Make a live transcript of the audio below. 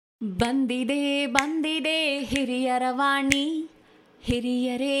ಬಂದಿದೆ ಬಂದಿದೆ ಹಿರಿಯರ ವಾಣಿ,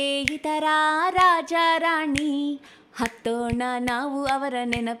 ಹಿರಿಯರೇ ಇತರ ರಾಜ ರಾಣಿ, ಹತ್ತೋಣ ನಾವು ಅವರ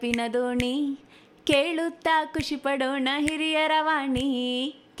ನೆನಪಿನ ದೋಣಿ, ಕೇಳುತ್ತಾ ಖುಷಿ ಪಡೋಣ ಹಿರಿಯರ ವಾಣಿ,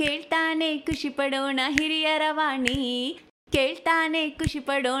 ಕೇಳ್ತಾನೆ ಖುಷಿ ಪಡೋಣ ಹಿರಿಯರ ವಾಣಿ, ಕೇಳ್ತಾನೆ ಖುಷಿ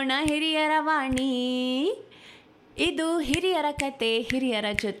ಪಡೋಣ ಹಿರಿಯರ ವಾಣಿ. ಇದು ಹಿರಿಯರ ಕತೆ ಹಿರಿಯರ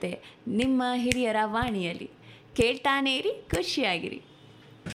ಜೊತೆ ನಿಮ್ಮ ಹಿರಿಯರ ವಾಣಿಯಲ್ಲಿ. ಕೇಳ್ತಾನೆ ಇರಿ, ಖುಷಿಯಾಗಿರಿ.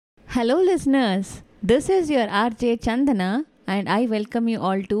 Hello listeners, this is your RJ Chandana and I welcome you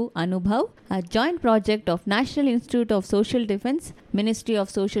all to Anubhav, a joint project of National Institute of Social Defence, Ministry of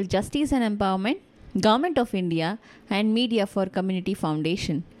Social Justice and Empowerment, Government of India and Media for Community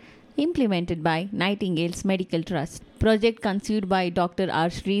Foundation, implemented by Nightingales Medical Trust. Project conceived by Dr. R.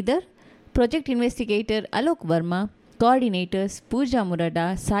 Sridhar, Project Investigator Alok Verma, Coordinators Pooja Murada,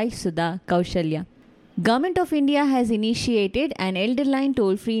 Sai Sudha, Kaushalya. Government of India has initiated an elder line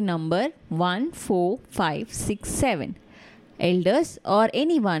toll-free number 14567. Elders or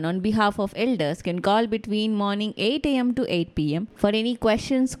anyone on behalf of elders can call between morning 8 a.m. to 8 p.m. for any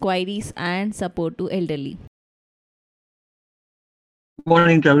questions, queries and support to elderly. Good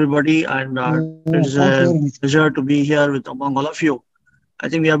morning to everybody, and it's a pleasure to be here with among all of you. I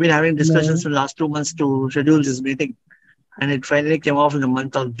think we have been having discussions for the last 2 months to schedule this meeting, and it finally came off in the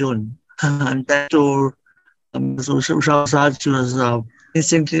month of June. And thanks to Usha Prasad, she was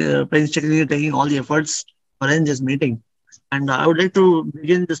painstakingly taking all the efforts to arrange this meeting. And I would like to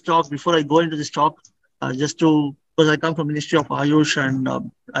begin this talk. Before I go into this talk, because I come from Ministry of Ayush and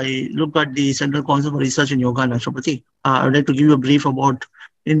I look at the Central Council for Research in Yoga and Naturopathy. I would like to give you a brief about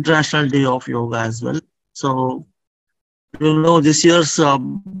International Day of Yoga as well. So, you know, this year's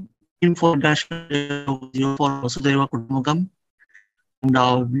theme for International Day of Yoga for Vasudhaiva Kutumbakam. And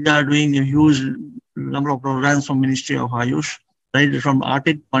we are doing a huge number of programs from Ministry of Ayush, right from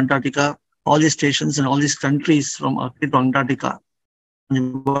Arctic to Antarctica, all these stations and all these countries from Arctic to Antarctica.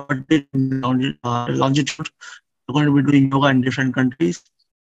 Longitude, we're going to be doing yoga in different countries,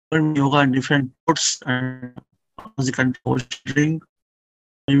 we're going to do yoga in different ports and the country drink,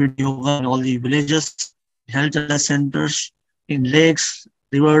 we're going to do yoga in all the villages, health centers, in lakes,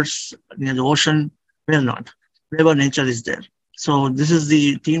 rivers, near the ocean, where not, wherever nature is there. So this is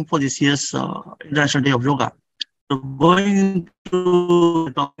the theme for this year's International Day of Yoga. So going to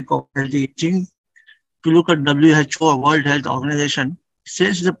the topic of healthy aging, if you look at WHO or World Health Organization, it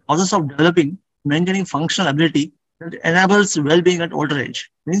says the process of developing, maintaining functional ability that enables well-being at older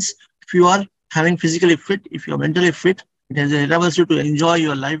age. Means if you are having physically fit, if you are mentally fit, it enables you to enjoy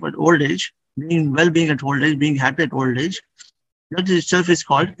your life at old age, being well-being at old age, being happy at old age. That itself is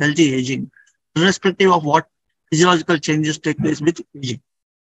called healthy aging, irrespective of what physiological changes take place with aging.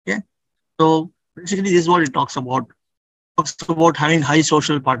 Okay, so basically this is what it talks about. It talks about having high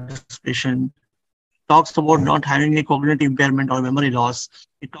social participation. It talks about not having a cognitive impairment or memory loss.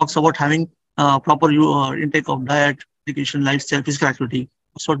 It talks about having proper intake of diet, education, lifestyle, physical activity. It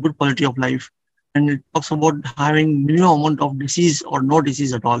talks about good quality of life. And it talks about having minimum amount of disease or no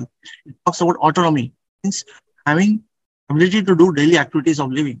disease at all. It talks about autonomy, means having ability to do daily activities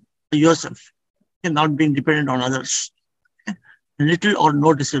of living by yourself, and not being dependent on others. Okay? Little or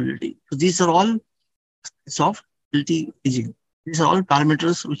no disability. So these are all aspects of healthy aging. These are all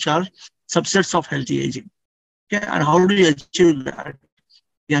parameters which are subsets of healthy aging. Okay? And how do you achieve that?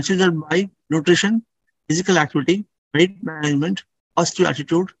 You achieve that by nutrition, physical activity, weight management, positive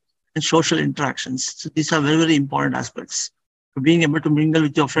attitude, and social interactions. So these are very, very important aspects. So being able to mingle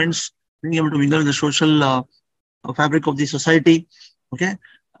with your friends, being able to mingle with the social fabric of the society, okay,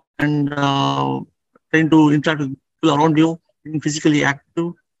 and trying to interact with people around you, being physically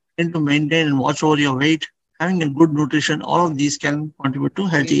active, trying to maintain and watch over your weight, having a good nutrition, all of these can contribute to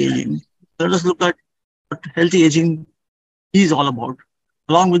healthy aging. Let us look at what healthy aging is all about.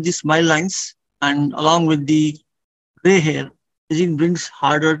 Along with the smile lines and along with the gray hair, aging brings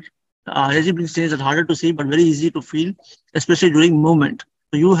things that are harder to see but very easy to feel, especially during movement.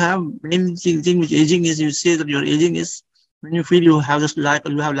 So you have main thing with aging is you say that your aging is when you feel you have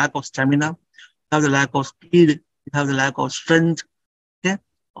lack of stamina, you have the lack of speed, you have the lack of strength, okay,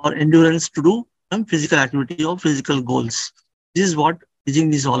 or endurance to do some physical activity or physical goals. This is what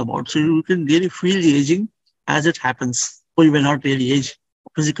aging is all about. So you can really feel the aging as it happens, so you may not really age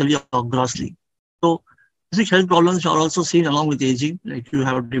physically or grossly. So basic health problems are also seen along with aging, like you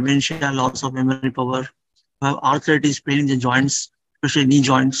have dementia, loss of memory power, you have arthritis, pain in the joints, especially knee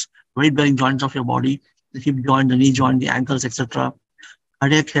joints, weight-bearing joints of your body, the hip joint, the knee joint, the ankles, etc.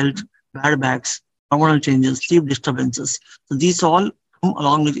 Cardiac health, bad backs, hormonal changes, sleep disturbances. So these all come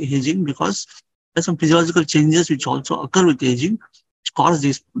along with aging because there's some physiological changes which also occur with aging, which cause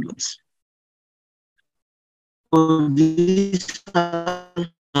these problems. So these are,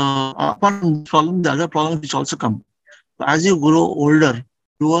 apart from this problem, the other problems which also come. So as you grow older,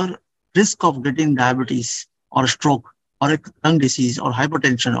 your risk of getting diabetes or stroke or a lung disease or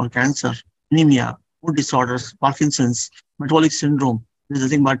hypertension or cancer, anemia, mood disorders, Parkinson's, metabolic syndrome, this is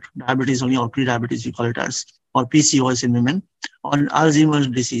nothing but diabetes only or pre-diabetes, we call it as, or PCOS in women, or Alzheimer's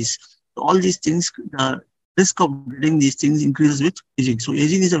disease. So all these things, the risk of getting these things increases with aging. So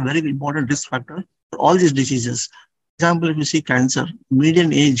aging is a very important risk factor for all these diseases. For example, if you see cancer,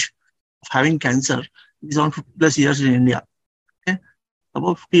 median age of having cancer is around 50 plus years in India. Okay?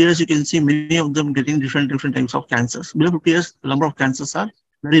 Above 50 years, you can see many of them getting different types of cancers. Below 50 years, the number of cancers are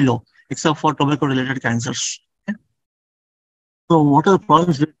very low, except for tobacco-related cancers. Okay? So what are the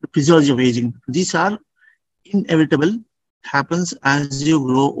problems with the physiology of aging? These are inevitable, happens as you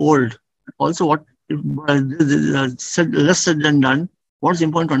grow old. Also, what if, less said than done, what's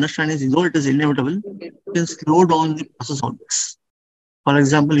important to understand is, though it is inevitable, you can slow down the process of this. For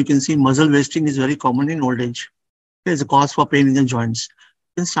example, you can see muscle wasting is very common in old age. Okay, it's a cause for pain in the joints.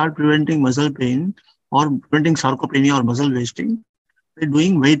 You can start preventing muscle pain or preventing sarcopenia or muscle wasting by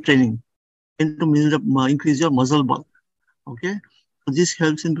doing weight training and to increase your muscle bulk. Okay, so this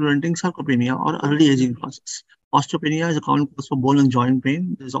helps in preventing sarcopenia or early aging process. Osteopenia is a common cause for bone and joint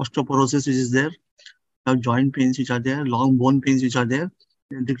pain. There's osteoporosis which is there. You have joint pains which are there, long bone pains which are there,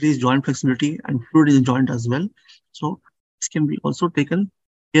 decreased joint flexibility and fluid in the joint as well. So this can be also taken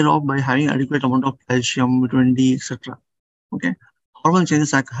care of by having adequate amount of calcium, vitamin D, etc. Okay, hormone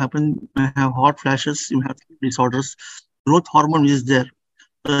changes happen. You may have hot flashes, you have sleep disorders. Growth hormone is there.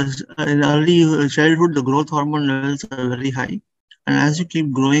 In early childhood, the growth hormone levels are very high, and as you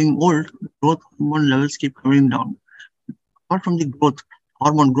keep growing old, the growth hormone levels keep coming down. Apart from the growth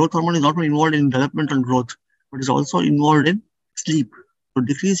hormone is not only involved in developmental growth, but is also involved in sleep. So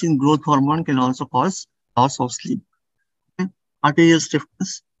decrease in growth hormone can also cause loss of sleep. Okay? Arterial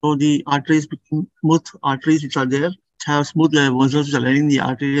stiffness. So the arteries become smooth arteries which are there, which have smooth muscles which are lining the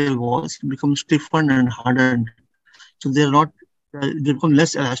arterial walls, become stiffened and hardened. So they become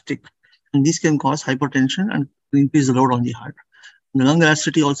less elastic. And this can cause hypertension and increase the load on the heart. The lung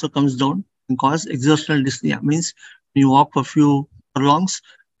elasticity also comes down and cause exertional dyspnea. Means when you walk for a few furlongs,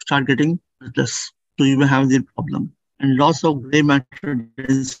 start getting breathless. So you may have the problem. And loss of gray matter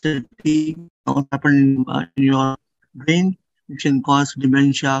density also happen in your brain, which can cause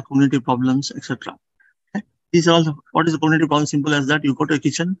dementia, cognitive problems, etc. Okay? These are all what is the cognitive problem? Simple as that. You go to a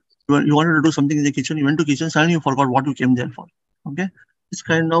kitchen, you wanted to do something in the kitchen, you went to kitchen, suddenly you forgot what you came there for. Okay, this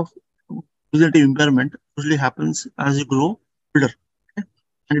kind of cognitive impairment usually happens as you grow older, okay?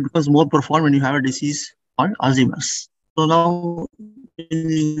 And it becomes more profound when you have a disease called Alzheimer's. So now, when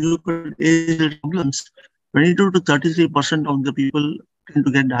you look at age-related problems, 22 to 33% of the people tend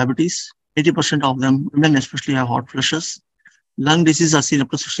to get diabetes. 80% of them, women especially, have hot flushes. Lung disease are seen up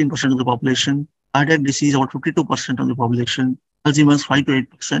to 16% of the population. Cardiac disease, about 52% of the population. Alzheimer's, 5 to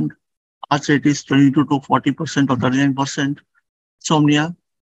 8%. Arthritis, 22 to 40% or 39%. Insomnia,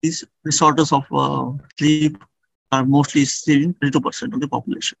 these disorders of sleep are mostly seen in 32% of the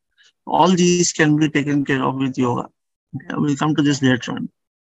population. All these can be taken care of with yoga. Okay, we'll come to this later on.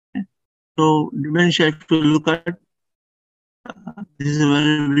 Okay. So dementia, if you look at, this is a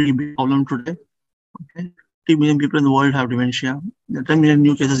very big problem today. Okay. 50 million people in the world have dementia. There are 10 million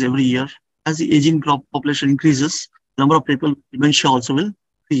new cases every year. As the aging population increases, the number of people with dementia also will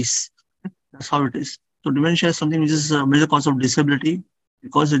increase. Okay. That's how it is. So dementia is something which is a major cause of disability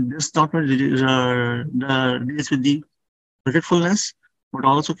because it does not only deals with the forgetfulness, but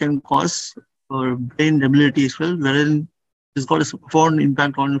also can cause brain debility as well, wherein it's got a profound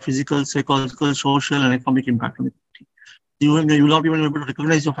impact on physical, psychological, social, and economic impact on the community. You will not be able to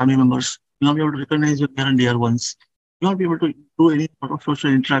recognize your family members. You will not be able to recognize your near and dear ones. You will not be able to do any sort of social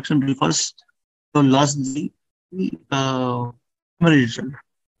interaction because you lost the memory itself.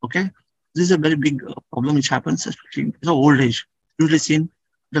 Okay, this is a very big problem which happens, especially in old age. Usually seen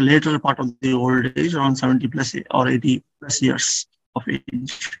the later part of the old age, around 70 plus or 80 plus years of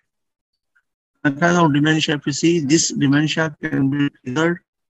age. The kind of dementia, if you see, this dementia can be triggered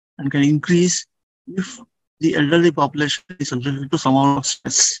and can increase if the elderly population is subjected to some amount of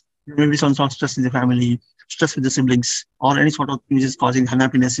stress. There may be some sort of stress in the family, stress with the siblings, or any sort of thing which is causing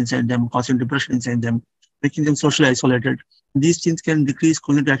unhappiness inside them, causing depression inside them, making them socially isolated. These things can decrease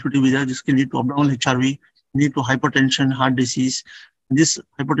cognitive activity without this can lead to abnormal HRV, lead to hypertension, heart disease. This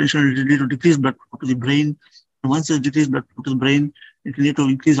hypertension will lead to decreased blood flow to the brain. And once there's decreased blood flow to the brain, it can lead to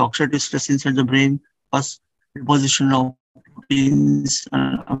increased oxidative stress inside the brain, plus deposition of proteins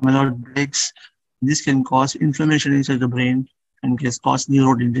and amyloid breaks. This can cause inflammation inside the brain, and can cause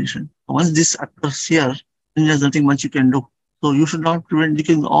neurodegeneration. Once this occurs here, then there's nothing much you can do. So you should not prevent,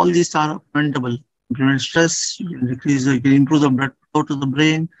 because all these are preventable. You prevent stress, you can decrease, you can improve the blood flow to the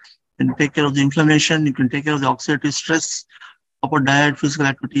brain, you can take care of the inflammation, you can take care of the oxidative stress, proper diet, physical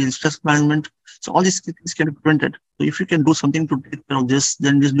activity, and stress management. So all these things can be prevented. So if you can do something to take care of this,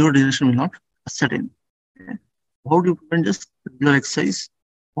 then this neurodegeneration will not set in. Okay. How do you prevent this? Regular exercise,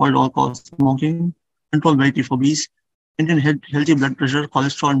 avoid alcohol, smoking, control weight if obese, maintain healthy blood pressure,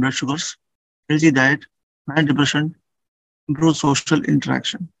 cholesterol, and blood sugars, healthy diet, manage depression, improve social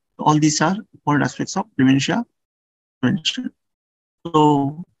interaction. All these are important aspects of dementia prevention.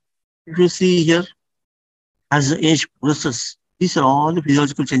 So if you see here, as the age progresses, these are all the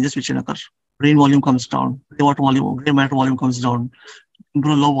physiological changes which can occur. Brain volume comes down, gray matter volume comes down,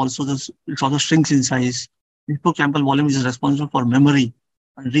 temporal lobe also, it also shrinks in size. Hippocampal volume is responsible for memory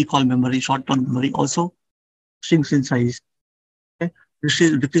and recall memory, short-term memory also shrinks in size. Okay?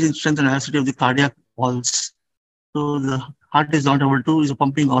 Decrease in strength and elasticity of the cardiac walls. So the heart is not able to, is a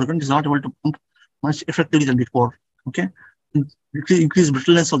pumping organ, is not able to pump much effectively than before. Okay. Increase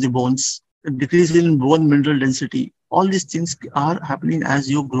brittleness of the bones, decrease in bone mineral density. All these things are happening as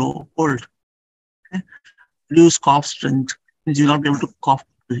you grow old. Okay. Reduce cough strength, means you will not be able to cough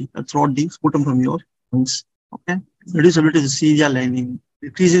throughout the sputum from your lungs. Okay. Reduce ability to cilia lining,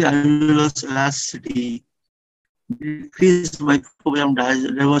 decrease in alveolus elasticity, decrease microbiome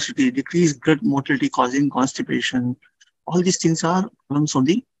diversity, decrease gut motility causing constipation. All these things are problems of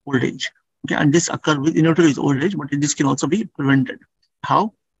the old age. Okay, and this occur with inevitably with old age, but this can also be prevented.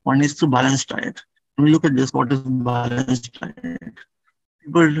 How? One is through balanced diet. When we look at this, what is balanced diet?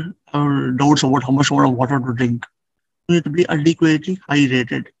 People have doubts about how much amount of water to drink. You need to be adequately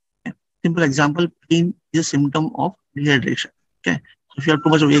hydrated. Okay. Simple example, pain is a symptom of dehydration. Okay, so if you have too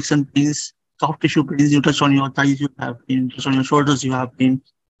much of aches and pains, soft tissue pains, you touch on your thighs, you have pain, touch on your shoulders, you have pain.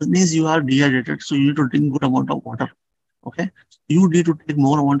 It means you are dehydrated, so you need to drink good amount of water. Okay, you need to take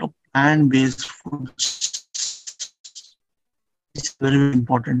more amount of plant-based foods. It's very, very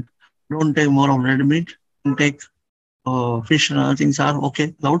important. Don't take more of red meat. Don't take fish and other things are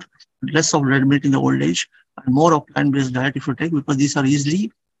okay, allowed. Less of red meat in the old age and more of plant-based diet if you take, because these are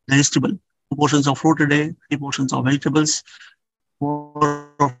easily digestible. 2 portions of fruit a day, 3 portions of vegetables, more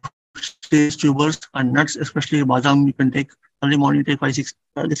of seeds, tubers and nuts, especially badam. You can take early morning, take 5-6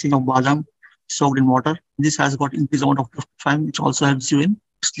 this thing of badam soaked in water. This has got increased amount of tryptophan, which also helps you in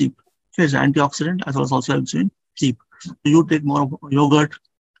sleep. So it's an antioxidant as well as also helps you in sleep. So you take more of yogurt,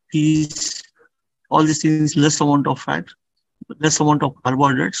 peas, all these things, less amount of fat, less amount of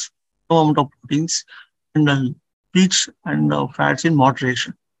carbohydrates, no amount of proteins, and sweets and fats in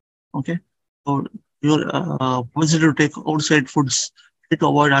moderation. Okay, so you're considered to take outside foods. Try to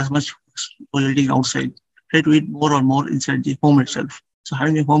avoid as much while eating outside. Try to eat more and more inside the home itself. So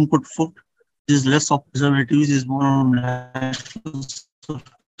having a home cooked food is less of preservatives, is more of natural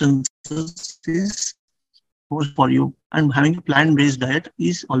substances is more for you. And having a plant-based diet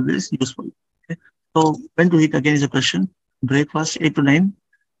is always useful. Okay? So when to eat again is a question. Breakfast 8 to 9,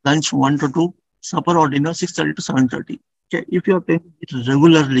 lunch 1 to 2, supper or dinner 6:30 to 7:30. Okay, if you are taking it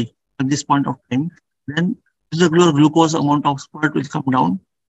regularly at this point of time, then regular glucose amount of spurt will come down.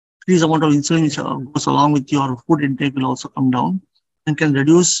 Increased amount of insulin which goes along with your food intake will also come down and can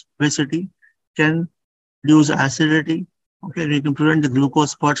reduce obesity, can reduce acidity. Okay, you can prevent the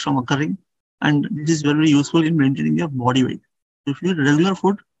glucose spurts from occurring, and this is very useful in maintaining your body weight. If you eat regular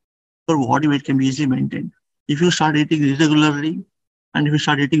food, your body weight can be easily maintained. If you start eating irregularly and if you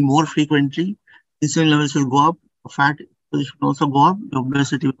start eating more frequently, insulin levels will go up, fat will also go up, your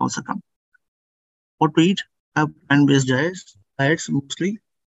obesity will also come. What to eat? Have plant-based diets mostly.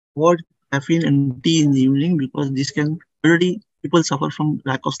 Avoid caffeine and tea in the evening, because this can already people suffer from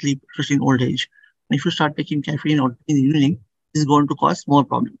lack of sleep, especially in old age. And if you start taking caffeine or tea in the evening, this is going to cause more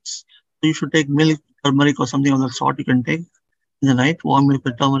problems. So you should take milk, turmeric, or something of that sort. You can take in the night. Warm milk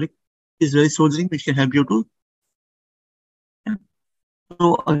with turmeric is very soothing, which can help you to. Yeah.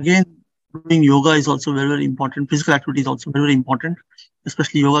 So again, doing yoga is also very, very important. Physical activity is also very, very important.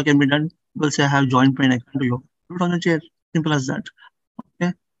 Especially yoga can be done. People say I have joint pain, I can't do yoga. Do it on a chair. Simple as that.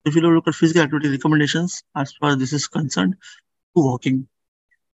 Okay. If you look at physical activity recommendations, as far as this is concerned, do walking.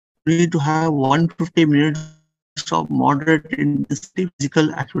 We need to have 150 minutes of moderate intensity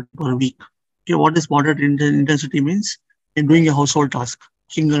physical activity per week. Okay, what is moderate intensity means? In doing a household task,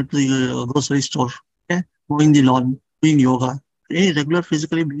 walking to the grocery store, okay, mowing the lawn, doing yoga. Any regular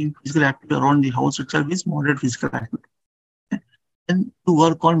being physically active around the house itself is moderate physical activity. Okay? Then to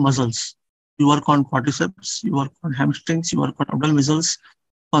work on muscles. You work on quadriceps, you work on hamstrings, you work on abdominal muscles,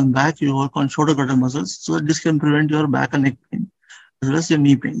 on back, you work on shoulder girdle muscles. So that this can prevent your back and neck pain. as well as your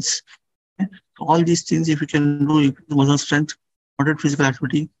knee pains. Okay? So all these things, if you can do, increase muscle strength, moderate physical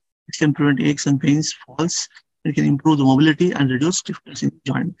activity, it can prevent aches and pains, falls. It can improve the mobility and reduce stiffness in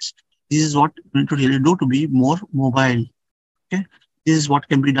joints. This is what you need to really do to be more mobile. Okay, this is what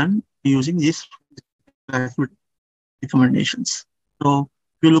can be done using these activity recommendations. So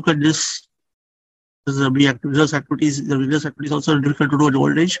if you look at this, there's a be religious activities. The religious activities also difficult to do at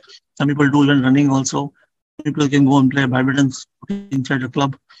old age. Some people do even running also. People can go and play badminton inside a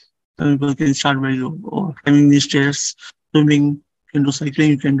club. Some people can start by climbing these stairs, swimming. You can do cycling.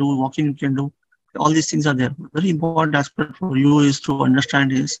 You can do walking. You can do all these things are there. Very important aspect for you is to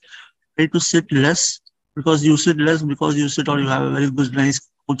understand is try to sit less because you sit or you have a very good nice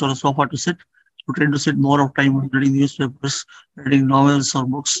couch or a sofa to sit. You try to sit more of time reading newspapers, reading novels or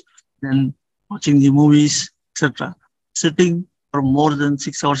books, then watching the movies, etc. Sitting for more than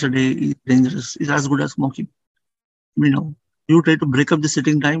 6 hours a day is dangerous. It's as good as smoking. You try to break up the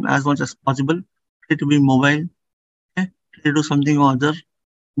sitting time as much as possible. Try to be mobile. Okay? Try to do something or other.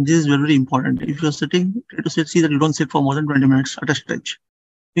 This is very, very important. If you're sitting, try to see that you don't sit for more than 20 minutes at a stretch.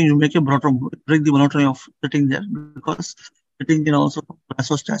 You make a break the monotony of sitting there, because sitting can also cause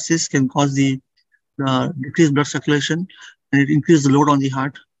vasostasis, can cause the decreased blood circulation, and it increases the load on the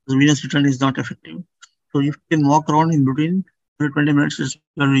heart. The venous return is not effective. So if you can walk around in between every 20 minutes, is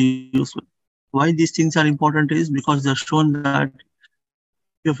very useful. Why these things are important is because they're shown that if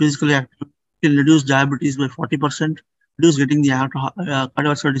you're physically active, you can reduce diabetes by 40%, reduce getting the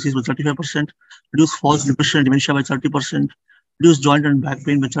cardiovascular disease by 35%, reduce falls, depression, and dementia by 30%, reduce joint and back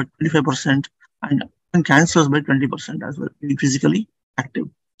pain by 25%, and cancers by 20% as well, being physically active.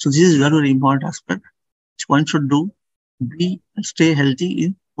 So this is very, very important aspect which one should do be stay healthy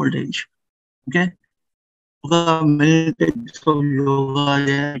in old age. Okay. Yoga, many types of yoga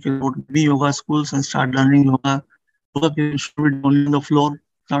there. You can go to many yoga schools and start learning yoga. Yoga should be done only on the floor,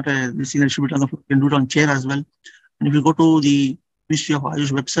 not a this thing that should be done on the floor. You can do it on chair as well. And if you go to the Ministry of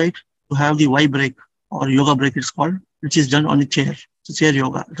Ayush website, you have the Y break or yoga break, it's called, which is done on a chair. It's chair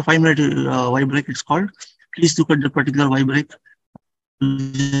yoga. It's a 5 minute Y break, it's called. Please look at the particular Y break.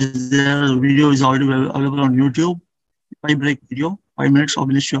 The video is already available on YouTube. Y break video, 5 minutes of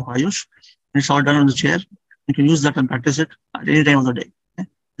Ministry of Ayush. And it's all done on the chair. You can use that and practice it at any time of the day. Okay?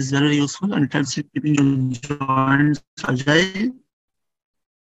 This is very useful and it helps in keeping your joints agile.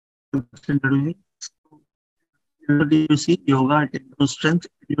 You see yoga, it improves strength,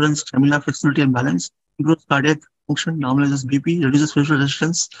 endurance, stamina, flexibility, and balance, improves cardiac function, normalizes BP, reduces facial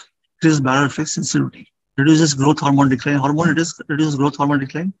resistance, increases barrier reflex sensitivity, reduces growth hormone decline. Reduces growth hormone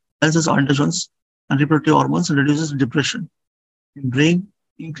decline, balances androgens and reproductive hormones, and reduces depression. In brain,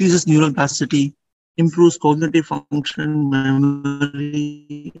 increases neural plasticity, improves cognitive function,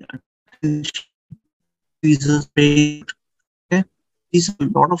 memory, attention, increases pain. Okay, these are a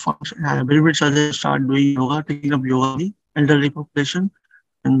lot of function benefits as they start doing yoga, taking up yoga in the elderly population.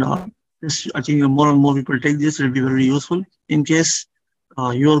 And this, I think more and more people take this, it will be very useful. In case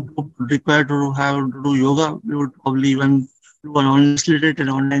your group required to have to do yoga, we would probably even do an unsolicited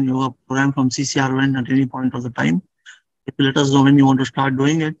online yoga program from CCRN at any point of the time. If you let us know when you want to start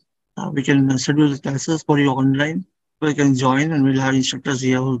doing it, we can schedule the classes for you online. So you can join and we'll have instructors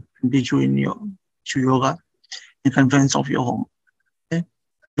here who can teach you yoga in convenience of your home. Okay?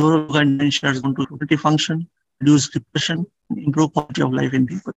 Your yoga intention is going to cognitive function, reduce depression, and improve quality of life in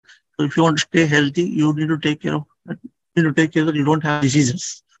people. So if you want to stay healthy, you need to take care of that. You need to take care that you don't have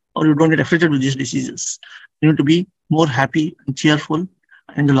diseases or you don't get affected with these diseases. You need to be more happy and cheerful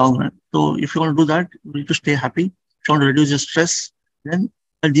in the long run. So if you want to do that, you need to stay happy. If you want to reduce your stress, then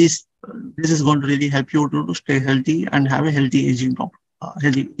this is going to really help you to stay healthy and have a healthy aging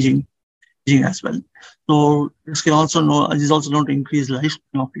as well. So this is also known to increase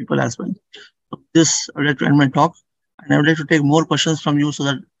lifespan of people as well. So this, I would like to end my talk, and I would like to take more questions from you so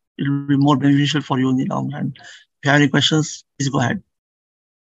that it will be more beneficial for you in the long run. If you have any questions, please go ahead.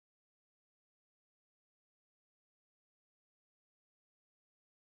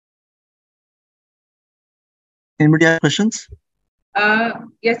 Anybody have questions?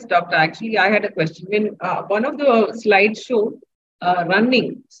 Yes, doctor. Actually, I had a question. When one of the slides showed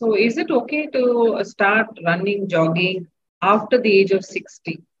running, so is it okay to start running, jogging after the age of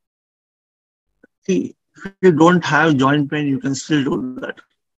 60? See, if you don't have joint pain, you can still do that.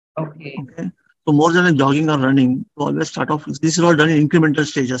 Okay. Okay. So more than a jogging or running, you always start off. This is all done in incremental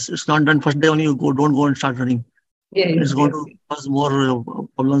stages. It's not done first day only. Don't go and start running. Yes, It's going to cause more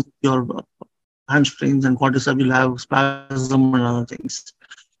problems with your hamstrings and quadriceps. You'll have spasm and other things.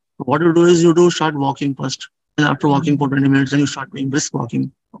 So what you do is you do start walking first. And after walking for 20 minutes, then you start doing brisk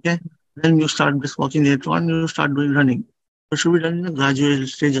walking. Okay. Then you start brisk walking later on. You start doing running. It should be done in the gradual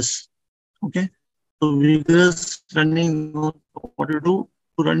stages. Okay. So vigorous running, what you do,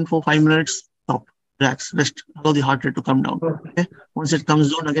 to run for 5 minutes, stop, relax, rest, allow the heart rate to come down. Okay. Once it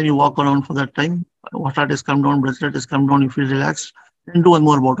comes down, again you walk around for that time. Water rate has come down, breath rate has come down, you feel relaxed, then do one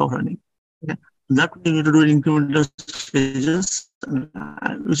more bout of running. Okay. That you need to do in incremental stages,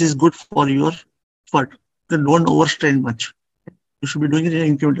 which is good for your effort. Don't overstrain much. You should be doing it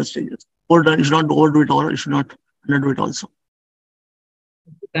in incremental stages. Overdone, you should not overdo it, or you should not underdo it also.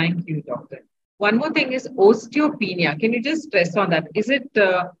 Thank you, doctor. One more thing is osteopenia. Can you just stress on that? Is it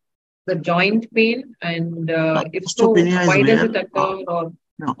the joint pain? And if so, Osteopenia is why does where it occur? Or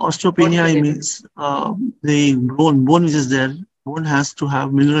now, what is osteopenia the means the bone which is there. Bone has to have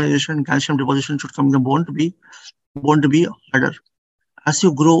mineralization, calcium deposition should come in the bone to be harder. As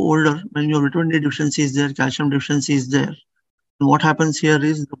you grow older, when your vitamin D deficiency is there, calcium deficiency is there. And what happens here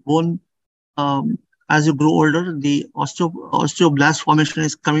is the bone, as you grow older, the osteoblast formation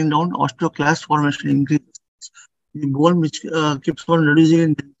is coming down, osteoclast formation increases. The bone which keeps on reducing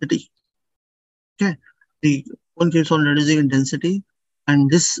in density. Okay, the bone keeps on reducing in density,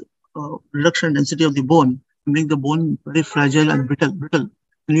 and this reduction in density of the bone make the bone very fragile and brittle,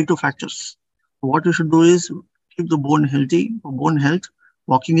 lead to fractures. What you should do is keep the bone healthy. For bone health,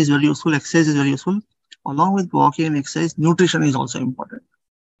 walking is very useful, exercise is very useful. Along with walking and exercise, nutrition is also important.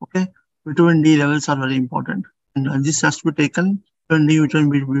 Okay, vitamin D levels are very important, and this has to be taken. Vitamin D,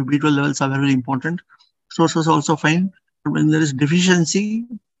 vitamin B12 levels are very important. Sources also fine, but when there is deficiency,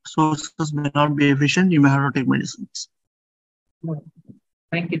 sources may not be efficient. You may have to take medicines.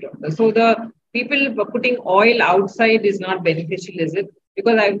 Thank you, doctor. So the people putting oil outside is not beneficial, is it?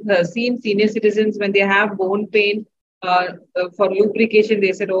 Because I've seen senior citizens when they have bone pain for lubrication,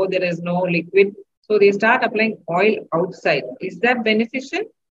 they said, "Oh, there is no liquid," so they start applying oil outside. Is that beneficial?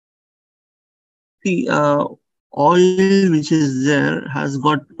 The oil which is there has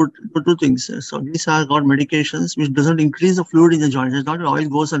got two things. So these are got medications which doesn't increase the fluid in the joint. It's not that oil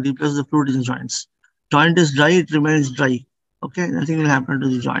goes and replaces the fluid in the joints. Joint is dry, it remains dry. Okay, nothing will happen to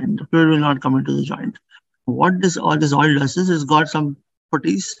the joint. The fluid will not come into the joint. What all this oil does is it's got some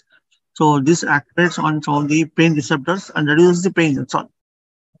properties. So this activates on some of the pain receptors and reduces the pain. That's all.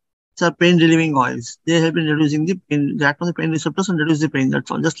 These are pain relieving oils. They help in reducing the pain. They act on the pain receptors and reduce the pain. That's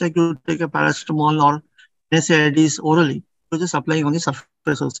all. Just like you take a paracetamol or NSAIDs orally, you're just applying on the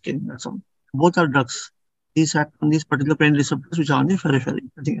surface of skin. That's all. Both are drugs. These act on these particular pain receptors which are on the periphery.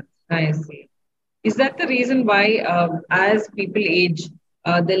 Nothing else. I see. Is that the reason why, as people age,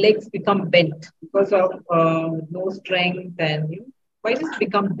 the legs become bent because of no strength, and why does it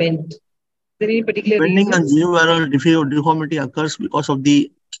become bent? Is there any particular Bending and reason? unilateral deformity occurs because of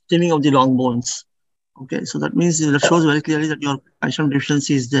the thinning of the long bones. Okay, so that means that shows very clearly that your calcium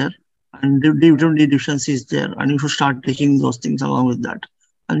deficiency is there and vitamin D deficiency is there, and you should start taking those things along with that.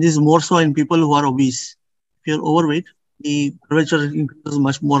 And this is more so in people who are obese. If you're overweight, the curvature increases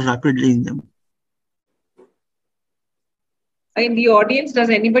much more rapidly in them. In the audience, does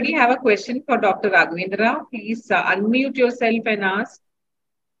anybody have a question for Dr. Raghavendra? Please unmute yourself and ask.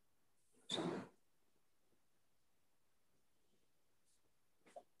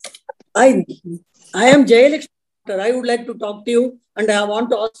 I am Jayalakshmi. I would like to talk to you, and I want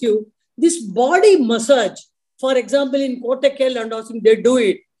to ask you this body massage. For example, in Kottakkal and all, they do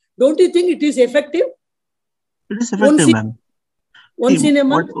it. Don't you think it is effective? It is effective, ma'am. Once in a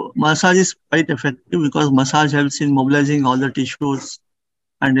month? Massage is quite effective because massage helps in mobilizing all the tissues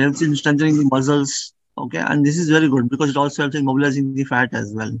and helps in strengthening the muscles. Okay, and this is very good because it also helps in mobilizing the fat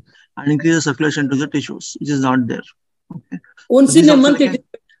as well and increases circulation to the tissues, which is not there. Okay. Once in a month, this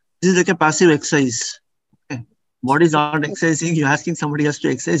is like a passive exercise. Okay. Body is not exercising, you're asking somebody else to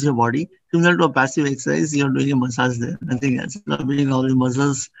exercise your body. Similar to a passive exercise, you're doing a massage there, nothing else. Rubbing all the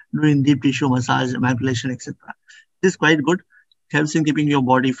muscles, doing deep tissue massage, manipulation, etc. This is quite good. It helps in keeping your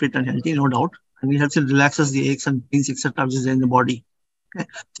body fit and healthy, no doubt. And it helps in relaxes the aches and pains, etc., which is in the body. Okay.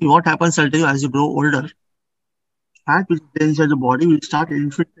 See what happens, I'll tell you, as you grow older, fat which is inside the body will start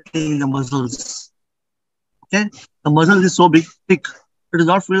infiltrating the muscles. Okay. The muscle is so big, thick. It is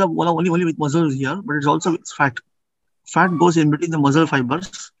not filled up only with muscles here, but it's also with fat. Fat goes in between the muscle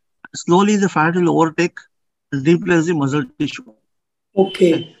fibers. Slowly, the fat will overtake and replace the muscle tissue.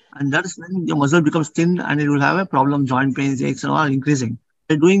 Okay. And that's when your muscle becomes thin and it will have a problem, joint pains, aches, and all are increasing.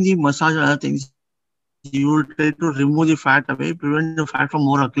 By doing the massage and other things, you will try to remove the fat away, prevent the fat from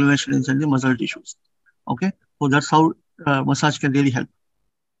more accumulation inside the muscle tissues. Okay, so that's how massage can really help.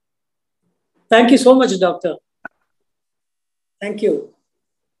 Thank you so much, doctor. Thank you.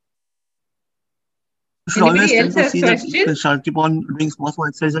 You should always tend to see that you can keep on doing small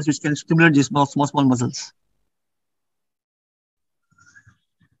exercises which can stimulate these small muscles.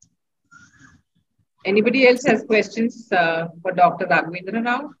 Anybody else has questions for Dr. Raghavendra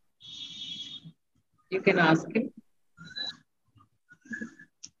now? You can ask him.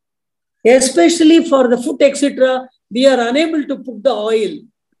 Especially for the foot, etc., we are unable to put the oil.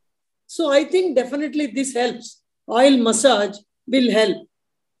 So I think definitely this helps. Oil massage will help.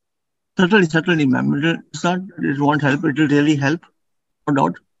 Certainly, ma'am. It's not, it won't help. It will really help, no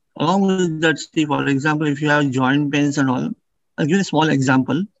doubt. Along with that, see, for example, if you have joint pains and all, I'll give you a small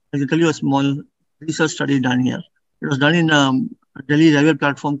example. I can tell you a small research study done here. It was done in Delhi railway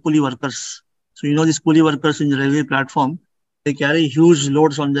platform, coolie workers. So, you know, these coolie workers in the railway platform, they carry huge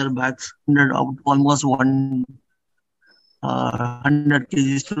loads on their backs, 100, almost 100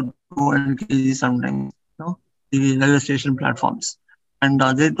 kgs to 200 kgs sometimes, you know, the railway station platforms. And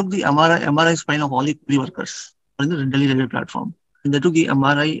they took the MRI spine of all the coolie workers in the Delhi railway platform. And they took the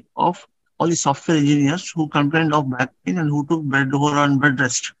MRI of all the software engineers who complained of back pain and who took bed, who were on bed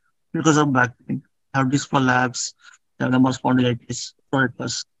rest because of back pain. They have disc prolapse, they have lumbar spondylitis,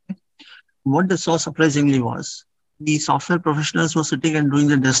 psoariasis. What they saw surprisingly was the software professionals were sitting and doing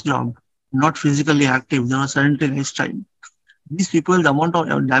the desk job, not physically active. They were sedentary lifestyle. These people, the amount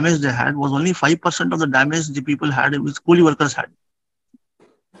of damage they had was only 5% of the damage the people had, which coolie workers had.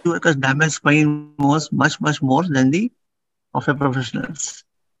 Coolie workers' damage spine was much more than the software professionals.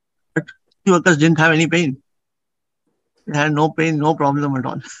 But coolie workers didn't have any pain. They had no pain, no problem at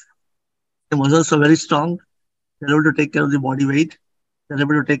all. The muscles were very strong. They were able to take care of the body weight. They were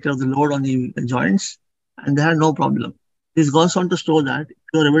able to take care of the load on the joints, and they had no problem. This goes on to show that if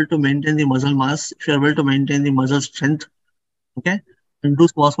you are able to maintain the muscle mass, if you are able to maintain the muscle strength, okay, and do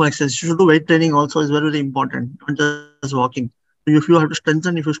small exercises. You should do weight training also is very important, not just walking. So if you have to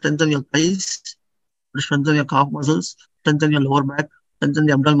strengthen, if you strengthen your thighs, to strengthen your calf muscles, strengthen your lower back, strengthen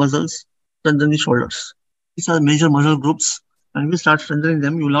the abdominal muscles, strengthen the shoulders. These are major muscle groups. And if you start strengthening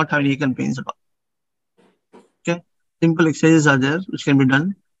them, you will not have any ache and pains at all. Okay, simple exercises are there which can be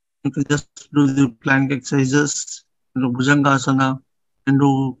done. You can just do the plank exercises, do Bhujangasana, and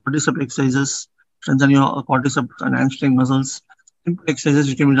do quadricep exercises, strengthen your quadricep and hamstring muscles. Simple exercises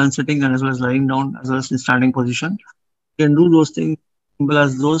which can be done sitting and as well as lying down, as well as in standing position. You can do those things, simple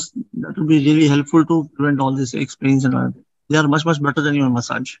as those. That will be really helpful to prevent all these aches, pains, and all. They are much better than your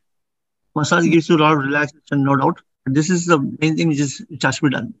massage. Massage gives you a lot of relaxation, no doubt. But this is the main thing which has to be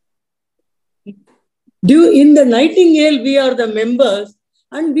done. In the Nightingale, we are the members,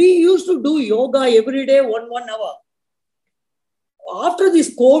 and we used to do yoga every day, one hour. After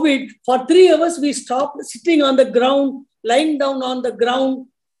this COVID, for 3 hours, we stopped sitting on the ground, lying down on the ground.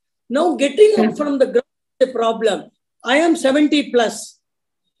 Now getting up from the ground is a problem. I am 70 plus.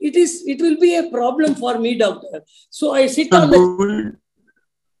 It will be a problem for me, doctor. So I sit on the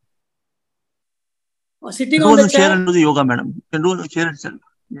sitting on the chair and do the yoga, madam. You can do the chair itself.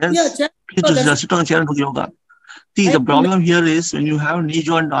 Yes. Yeah, chair. Please just sit on the chair and do the yoga. See, the problem here is when you have knee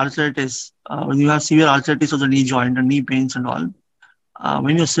joint arthritis, when you have severe arthritis of the knee joint and knee pains and all,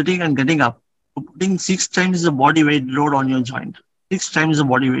 when you're sitting and getting up, you're putting 6 times the body weight load on your joint. 6 times the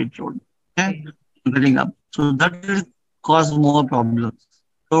body weight load. Okay? You're getting up. So that will cause more problems.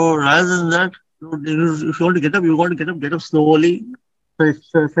 So rather than that, if you want to get up, get up slowly.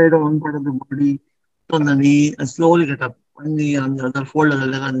 Straight on one part of the body, on the knee, and slowly get up. One knee on the other, fold the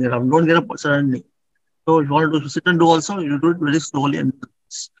leg and get up. Don't get up suddenly. So if you want to sit and do also, you do it very slowly. And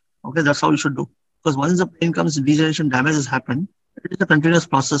okay, that's how you should do. Because once the pain comes, degeneration, damage has happened. It is a continuous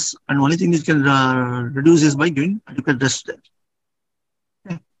process. And only thing you can reduce is by giving adequate rest there.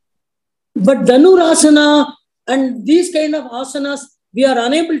 Okay. But Dhanurasana and these kind of asanas, we are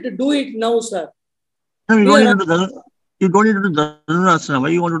unable to do it now, sir. No, you don't need to do Dhanurasana. Why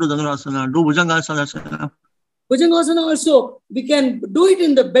you want to do Dhanurasana? Do Bhujangasana. Bhujangasana also, we can do it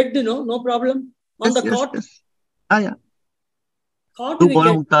in the bed, no problem. On the cot. Yes. Yeah. Cot do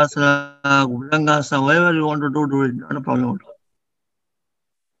Bhujangasana, Bhujangasana, whatever you want to do it. Not a problem.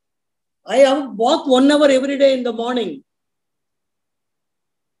 I have walk 1 hour every day in the morning.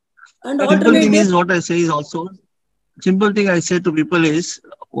 And simple thing is what I say is also, simple thing I say to people is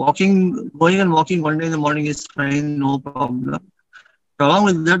going and walking 1 day in the morning is fine, no problem. But along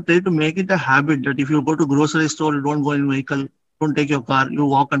with that, try to make it a habit that if you go to grocery store, you don't go in vehicle, don't take your car, you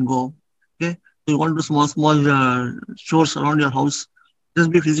walk and go. Okay. You want to do small chores around your house. Just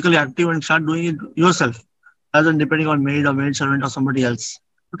be physically active and start doing it yourself, rather than depending on maid or maid servant or somebody else.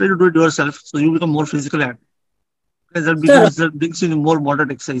 You try to do it yourself, so you become more physically active. That brings in more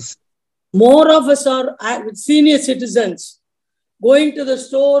moderate exercise. More of us are senior citizens. Going to the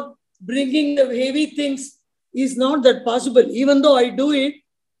store, bringing the heavy things is not that possible. Even though I do it,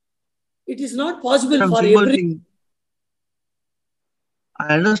 it is not possible for everyone.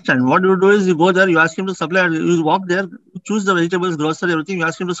 I understand. What you do is you go there, you ask him to supply, you walk there, you choose the vegetables, grocery, everything, you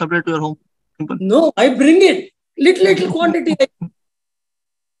ask him to supply to your home. Simple. No, I bring it. Little quantity.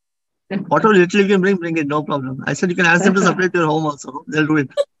 Whatever little you can bring it, no problem. I said you can ask them to supply to your home also. They'll do it.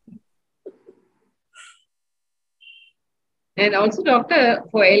 And also, doctor,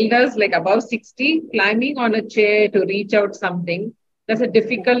 for elders like above 60, climbing on a chair to reach out something, that's a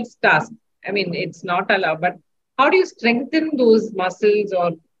difficult task. I mean, it's not allowed, but how do you strengthen those muscles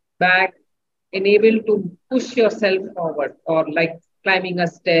or back, enable to push yourself forward, or like climbing a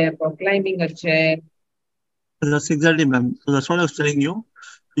step or climbing a chair? That's exactly, ma'am. So that's what I was telling you.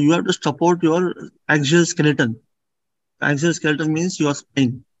 You have to support your axial skeleton. Axial skeleton means your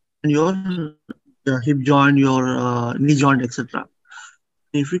spine and your hip joint, your knee joint, etc.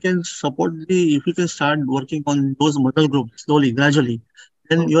 If you can if you can start working on those muscle groups slowly, gradually,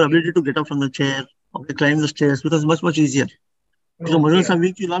 then your Okay. ability to get up from the chair or climb the stairs becomes much easier. If your muscles Okay. are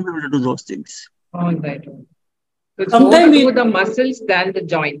weak, you'll not be able to do those things. All right. So it's more to Sometimes do we with the muscles than the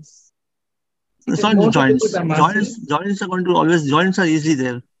joints. It It's is not the more to do with joints. the muscles. Joints are going to always, joints are easily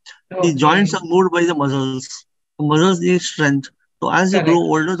there. The joints Okay. are moved by the muscles. The muscles need strength. So as you grow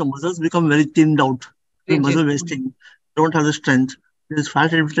Correct. older, the muscles become very thinned out. The muscle Rigid. wasting. Don't have the strength. There is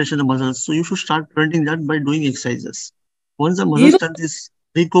fat infiltration in the muscles. So you should start preventing that by doing exercises. Once the muscle even strength is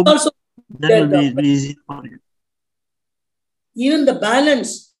recouped, also then will that be easy for you. even the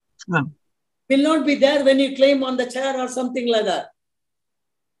balance Yeah. will not be there when you climb on the chair or something like that.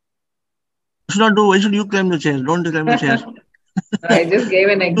 You should not do. Why should you climb the chair? Don't climb the chair. I just gave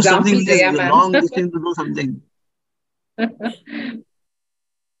an Do something example, which is Jaya ma'am. long distance to do something.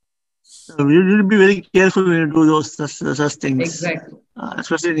 You need to be very careful when you do such things. Exactly.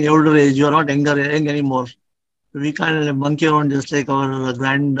 Especially in the older age, you are not young anymore. We can't monkey around just like our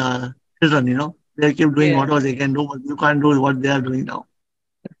grand children, you know. They keep doing Yeah. whatever they can do, but you can't do what they are doing now.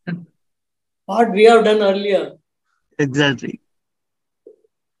 What we have done earlier. Exactly.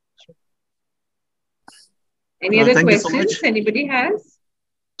 Any other Thank you so questions much. anybody has?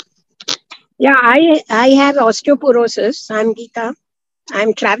 Yeah, I have osteoporosis. I'm Geeta.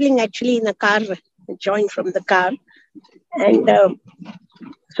 I'm traveling actually in a car, joined from the car. And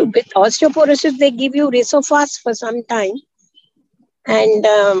so with osteoporosis, they give you Risofast for some time. And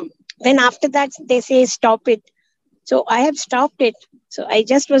then after that, they say stop it. So I have stopped it. So I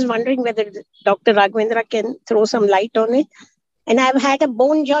just was wondering whether Dr. Raghavendra can throw some light on it. And I've had a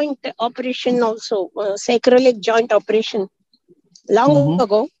bone joint operation also, sacroiliac joint operation long Mm-hmm.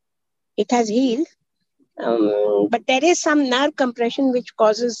 ago. It has healed. But there is some nerve compression which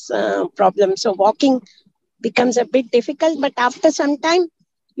causes problems. So walking becomes a bit difficult, but after some time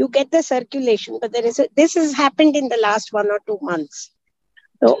you get the circulation. But this has happened in the last 1 or 2 months.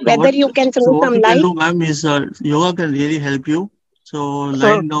 So So whether you can so throw what some you can light. do, ma'am, is yoga can really help you. So Uh,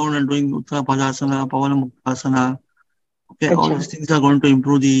 lying down and doing Uttara Padasana, Pavanamuktasana, okay, all Acha. these things are going to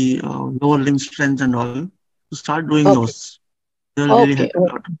improve the lower limb strength and all. So start doing Okay, those. They will really help okay, you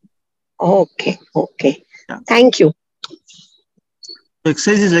a lot. okay. Yeah. Thank you. So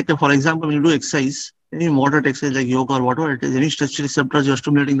exercise is like, for example, when you do exercise, any moderate exercise like yoga or whatever it is, any stretch receptors, you're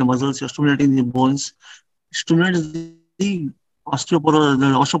stimulating the muscles, you're stimulating the bones, stimulates the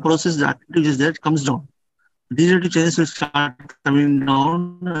osteoporosis, the activity which is there, it comes down. Degenerative changes will start coming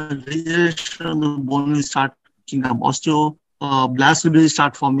down, regeneration of the bone will start picking up, blast will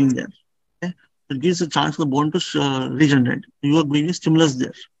start forming there. Okay? It gives a chance for the bone to regenerate. You are giving a stimulus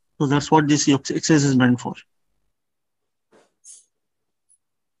there. So that's what this exercise is meant for.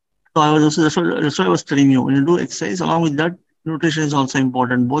 So I was also, that's what I was telling you. When you do exercise, along with that, nutrition is also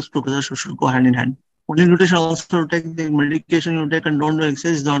important. Both together should go hand in hand. Only nutrition also take the medication you take and don't do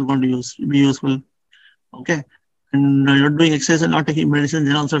exercise is not going to be useful. Okay. And you're doing exercise and not taking medicine,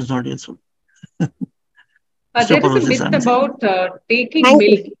 then also it's not useful. There is a Osteoporosis, myth I'm saying. about taking Thank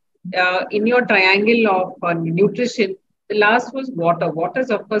you. milk in your triangle of nutrition. The last was water. Water is,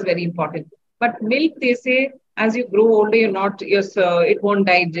 of course, very important. But milk, they say, as you grow older, it won't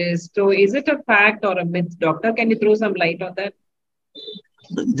digest. So, is it a fact or a myth, doctor? Can you throw some light on that?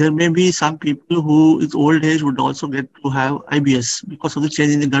 There may be some people who, with old age, would also get to have IBS because of the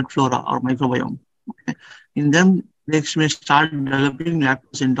change in the gut flora or microbiome. Okay. In them, they may start developing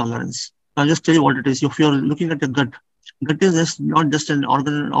lactose intolerance. I'll just tell you what it is. If you're looking at your gut is not just an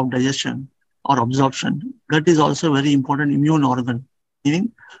organ of digestion or absorption. Gut is also a very important immune organ.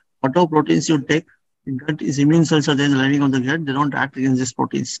 Meaning, whatever proteins you take, the gut is immune cells are there in the lining of the gut. They don't act against these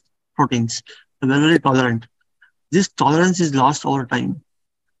proteins. They're very tolerant. This tolerance is lost over time.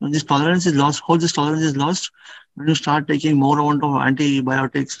 When this tolerance is lost, how this tolerance is lost? When you start taking more amount of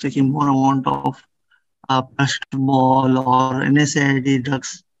antibiotics, taking more amount of paracetamol or NSAID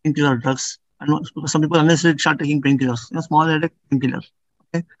drugs, painkiller drugs. And some people unnecessarily start taking painkillers. Small headache, painkiller.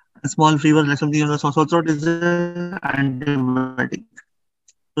 Okay, a small fever, like something else, sore throat is an antibiotic.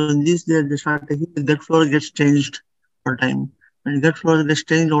 So in this, they start taking the gut flora gets changed over time. When gut flora gets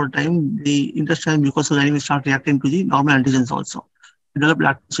changed over time, the intestinal mucosal lining will start reacting to the normal antigens also. Develop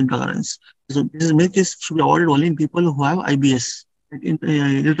lactose intolerance. So this milk should be avoided only in people who have IBS, like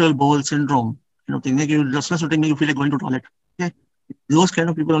irritable bowel syndrome. Thing like you just something you feel like going to toilet. Okay, those kind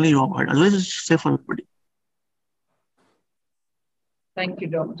of people only you avoid. Otherwise, it's safe for everybody. Thank you,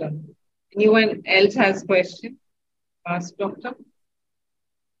 doctor. Anyone else has question? Ask doctor.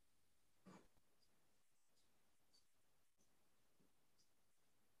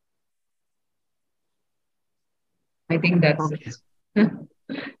 I think that's Okay. it.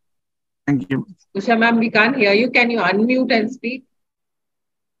 Thank you. Usha ma'am, we can't hear you. Can you unmute and speak?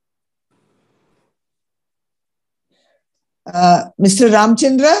 Mr.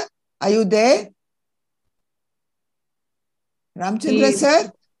 Ramchandra, are you there? Ramchandra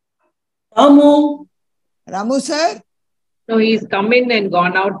sir? Ramu sir? No, he's come in and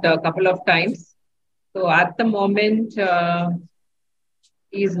gone out a couple of times. So at the moment,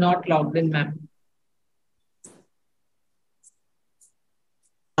 he is not logged in, ma'am.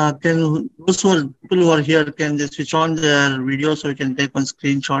 Can those people who are here, can they switch on their video so we can take one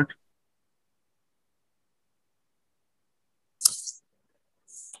screenshot?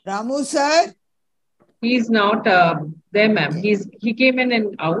 Ramu sir? He's not there, ma'am. He came in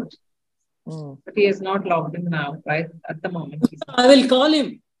and out, but he is not logged in now, right? At the moment. I will call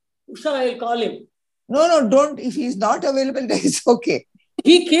him. Usha, I will call him. No, don't. If he's not available, that is okay.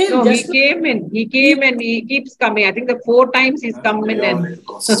 He came. No, he came in. He came and he keeps coming. I think the 4 times he's come in and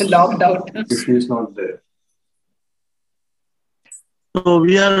logged out. If he's not there. So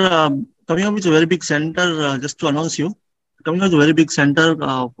we are coming up with a very big center, just to announce you. Coming up with a very big center,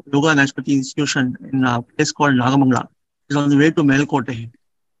 Yoga and Expertise Institution in a place called Nagamangala. It's on the way to Melkote.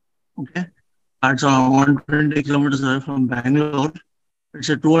 Okay. It's 120 kilometers away from Bangalore. It's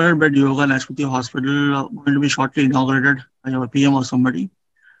a 200-bed Yoga and Expertise hospital going to be shortly inaugurated by our PM or somebody.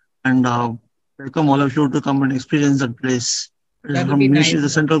 And welcome all of you to come and experience that place. It's from Ministry, the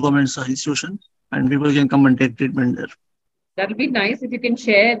central government's institution, and people can come and take treatment there. That will be nice if you can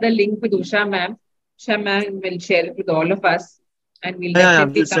share the link with Usha ma'am. Usha ma'am will share it with all of us, and we'll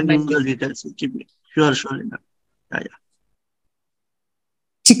definitely we'll send you the details. Sure. Yeah.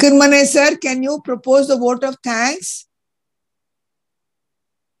 Chikarmane sir, can you propose the vote of thanks?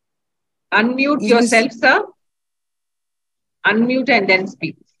 Unmute yourself, sir. Unmute and then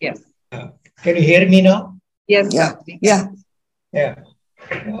speak. Yes. Can you hear me now? Yes, yeah. sir. Yeah.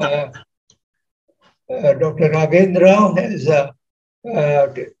 Dr. Raghavendra has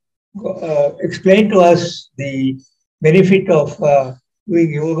explained to us the benefit of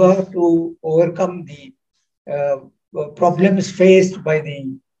doing yoga to overcome the problems faced by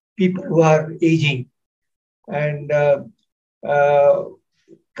the people who are aging, and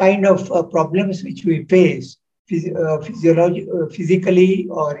kind of problems which we face physically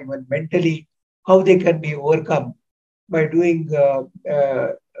or even mentally, how they can be overcome by doing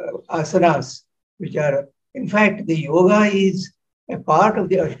asanas, which are, in fact, the yoga is a part of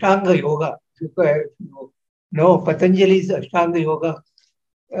the Ashtanga Yoga. No, Patanjali's Ashtanga Yoga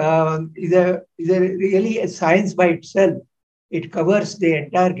is really a science by itself. It covers the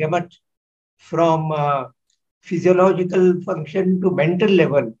entire gamut from physiological function to mental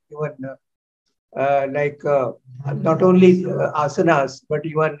level, even not only asanas, but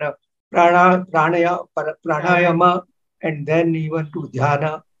even pranayama, and then even to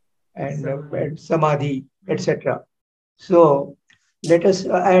dhyana and samadhi, etc. So let us,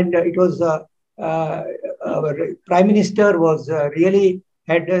 and it was our Prime Minister was really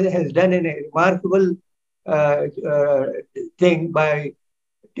has done a remarkable thing by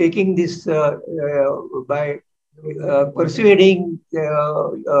taking this, by persuading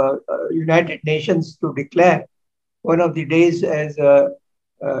United Nations to declare one of the days as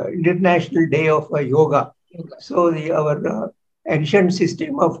International Day of Yoga. So our ancient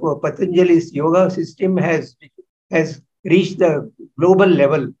system of Patanjali's yoga system has reached the global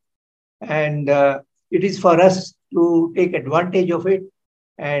level, and it is for us to take advantage of it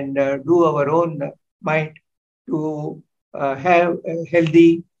and do our own might to have a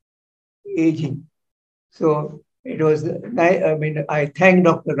healthy aging. So it was, I thank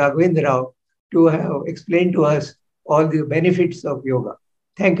Dr. Raghavendra to have explained to us all the benefits of yoga.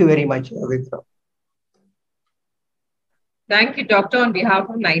 Thank you very much, Raghavendra. Thank you, Doctor. On behalf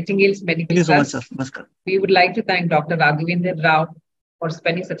of Nightingales Medical Thank you so much, Trust, sir. we would like to thank Dr. Raghavendra Rao for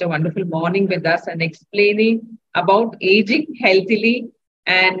spending such a wonderful morning with us and explaining about aging healthily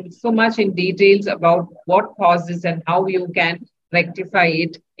and so much in details about what causes and how you can rectify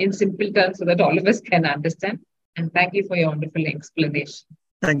it in simple terms so that all of us can understand. And thank you for your wonderful explanation.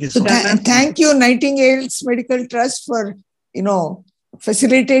 Thank you So so much. thank you, Nightingales Medical Trust, for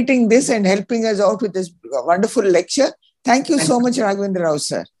facilitating this and helping us out with this wonderful lecture. Thank you so much, Raghavendra Rao,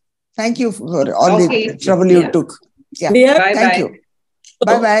 sir. Thank you for all the trouble you took. Yeah. Bye-bye. Thank you.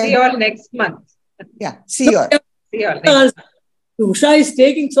 Bye-bye. See you all next month. Yeah. See you all. See you all next month. Usha is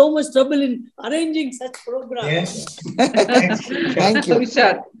taking so much trouble in arranging such programs. Yes. Thank you.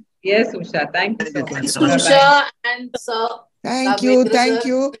 Usha. Yes, Usha. Thank you so much. Usha and Sir. Thank you. Thank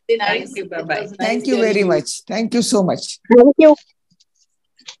you. Thank you. Bye-bye. Thank you very much. Thank you so much. Thank you.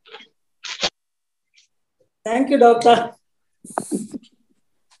 Thank you, doctor.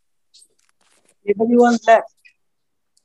 Everyone left.